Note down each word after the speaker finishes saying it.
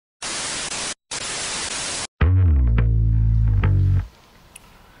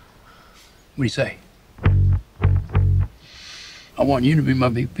do you say? I want you to be my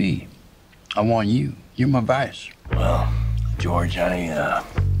VP. I want you. You're my vice. Well, George, I'm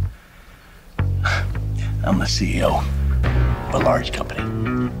the CEO of a large company.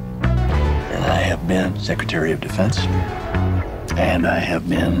 And I have been Secretary of Defense. And I have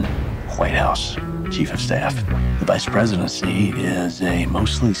been White House Chief of Staff. The Vice Presidency is a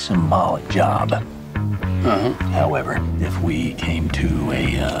mostly symbolic job. However, if we came to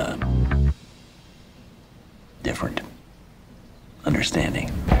a different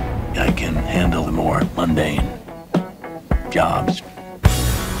understanding, I can handle the more mundane jobs,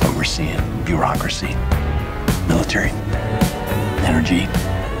 overseeing bureaucracy, military, energy,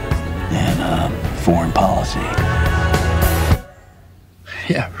 and foreign policy.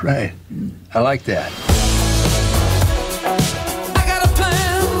 Yeah, right. I like that. I got a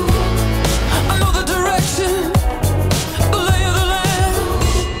plan. I know the direction, the lay of the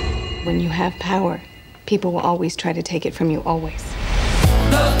land. When you have power, people will always try to take it from you, always.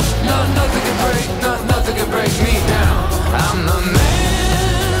 Nothing can break me down. I'm the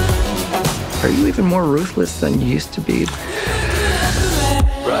man. Are you even more ruthless than you used to be?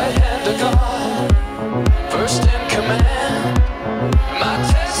 Right hand to God, first in command. My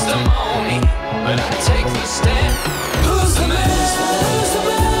testimony, but I take the stand. Who's the man? Who's the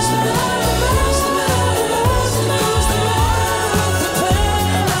man? Who's the man? Who's the man? Who's the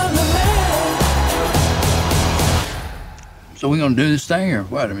man? I'm the man. So we gonna do this thing, or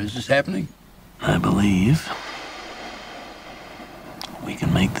what? I mean, is this happening? I believe we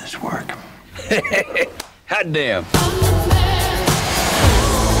can make this work. Hot damn.